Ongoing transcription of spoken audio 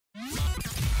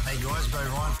You guys, Bo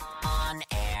Ryan. On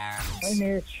air. Hey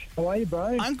Mitch, how are you,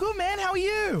 bro? I'm good, man. How are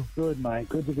you? Good, mate.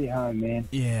 Good to be home, man.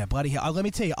 Yeah, bloody hell. Let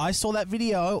me tell you, I saw that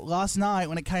video last night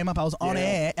when it came up. I was on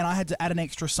air and I had to add an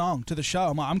extra song to the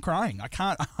show. I'm crying. I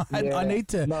can't. I need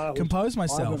to compose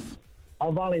myself.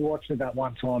 I've only watched it that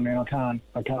one time, man. I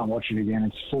can't watch it again.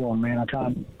 It's full on, man. I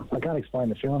can't explain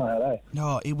the feeling I had, eh?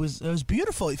 No, it was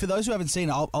beautiful. For those who haven't seen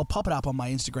it, I'll pop it up on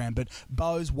my Instagram. But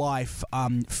Bo's wife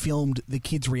filmed the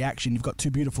kids' reaction. You've got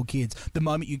two beautiful kids. The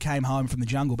moment you came home from the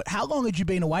jungle. But how long had you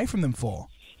been away from them for?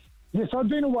 Yes, I'd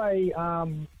been away. I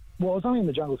was only in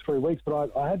the jungle 3 weeks,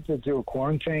 but I had to do a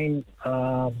quarantine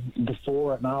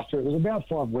before and after. It was about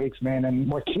 5 weeks, man. And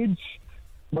my kids,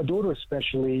 my daughter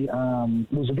especially,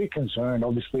 was a bit concerned.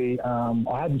 Obviously,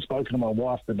 I hadn't spoken to my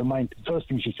wife, but the first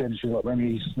thing she said, she's like,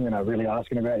 Remy's, really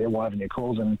asking about you, why haven't you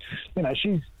called? And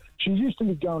she's used to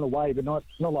me going away, but not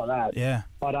like that. Yeah.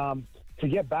 But to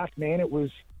get back, man, it was.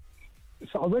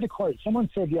 So I read a quote. Someone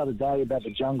said the other day about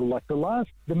the jungle, like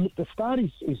the start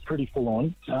is pretty full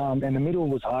on, and the middle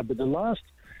was hard, but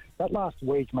that last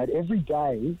week, mate, every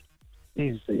day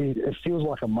it feels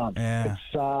like a month. Yeah.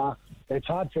 It's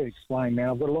hard to explain, man.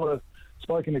 I've got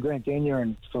spoken to Grant Denyer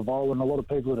and Favol and a lot of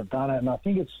people that have done it, and I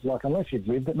think it's like, unless you've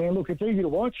lived it, man, look, it's easy to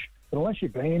watch, but unless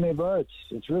you've been in there, bro,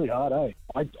 it's really hard, eh?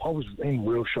 I was in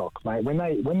real shock, mate. When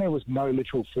there was no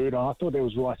literal food, I thought there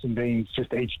was rice and beans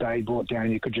just each day brought down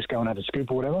and you could just go and have a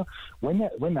scoop or whatever. When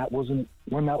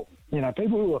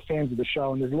people who are fans of the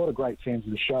show, and there's a lot of great fans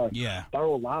of the show, Yeah. they're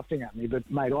all laughing at me, but,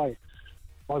 mate,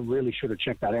 I really should have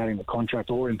checked that out in the contract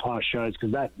or in past shows,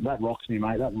 because that rocks me,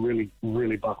 mate. That really,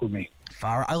 really buckled me.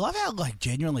 I love how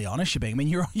genuinely honest you're being. I mean,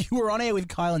 you were on air with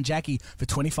Kyle and Jackie for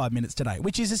 25 minutes today,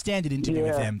 which is a standard interview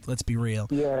with them. Let's be real.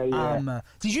 Yeah.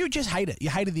 Did you just hate it? You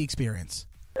hated the experience?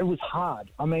 It was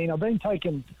hard. I mean, I've been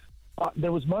taken.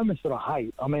 There was moments that I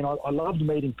hate. I mean, I loved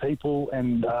meeting people,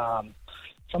 and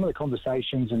some of the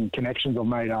conversations and connections I've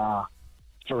made are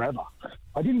forever.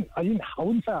 I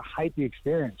wouldn't say I hate the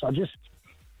experience.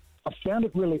 I found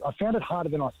it harder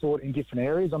than I thought in different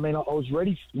areas. I mean, I was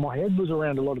ready. My head was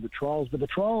around a lot of the trials, but the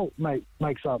trial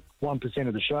makes up 1%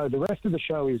 of the show. The rest of the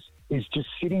show is just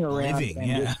sitting around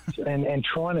and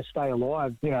trying to stay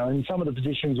alive. In some of the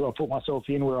positions where I put myself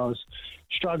in, where I was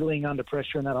struggling under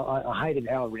pressure, and that I hated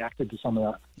how I reacted to some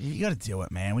of that. You got to do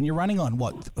it, man. When you're running on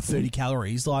 30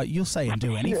 calories, you'll say and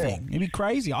do anything. It'd be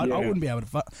crazy. I wouldn't be able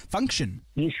to function.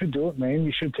 You should do it, man.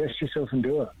 You should test yourself and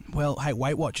do it. Well, hey,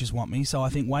 Weight Watchers want me, so I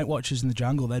think Weight Watchers in the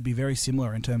jungle, they'd be very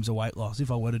similar in terms of weight loss if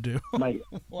I were to do. Mate,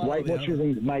 Weight Watchers,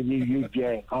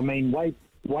 yeah. I mean,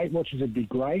 Weight Watchers would be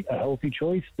great, a healthy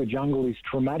choice. The jungle is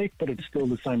traumatic, but it's still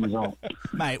the same result.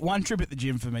 Mate, one trip at the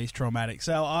gym for me is traumatic,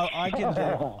 so I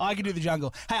can do the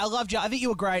jungle. Hey, I loved you. I think you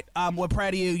were great. We're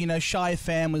proud of you. Shire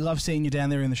fam. We love seeing you down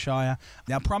there in the Shire.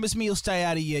 Now, promise me you'll stay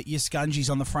out of your scungies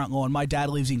on the front lawn. My dad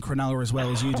lives in Cronulla as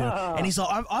well as you do, and he's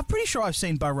like, I'm pretty sure I've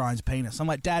seen Bo Ryan's penis. I'm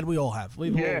like, Dad, we all have.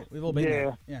 We've all been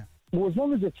there. Yeah. Well, as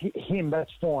long as it's him, that's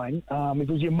fine. If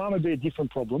it was your mum, it'd be a different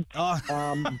problem.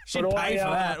 She'd pay for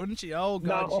that, wouldn't she? Oh,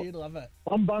 God, she'd love it.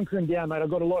 I'm bunkering down, mate. I've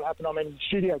got a lot happening. I'm in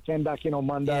Studio 10 back in on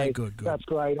Monday. Yeah, good. That's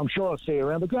great. I'm sure I'll see you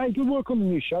around. But great, good work on the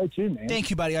new show too, man. Thank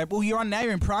you, buddy. Well, you're on now.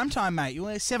 You're in prime time, mate.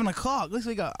 You're at 7 o'clock. Looks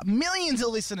like we got millions of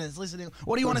listeners listening.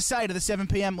 What do you want to say to the 7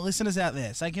 p.m. listeners out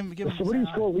there? Say, give them so what do you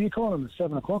call? Were you calling them the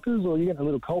 7 o'clockers, or are you getting a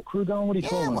little cult crew going? What do you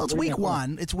call them? Well, it's week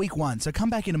one. It's week one. So come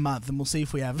back in a month and we'll see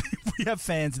if we have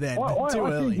fans then. Too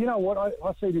early. You know what? I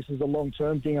see this as a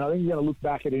long-term thing. I think you're going to look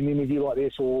back at an interview like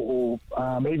this or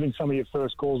even some of your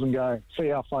first calls and go, see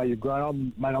how far you've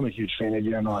grown. I'm a huge fan of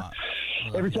you, and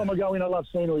every time I go in, I love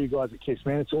seeing all you guys at KISS,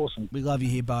 man. It's awesome. We love you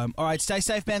here, Bo. All right, stay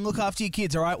safe, man. Look after your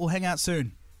kids, all right? We'll hang out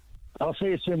soon. I'll see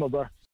you soon, my bro.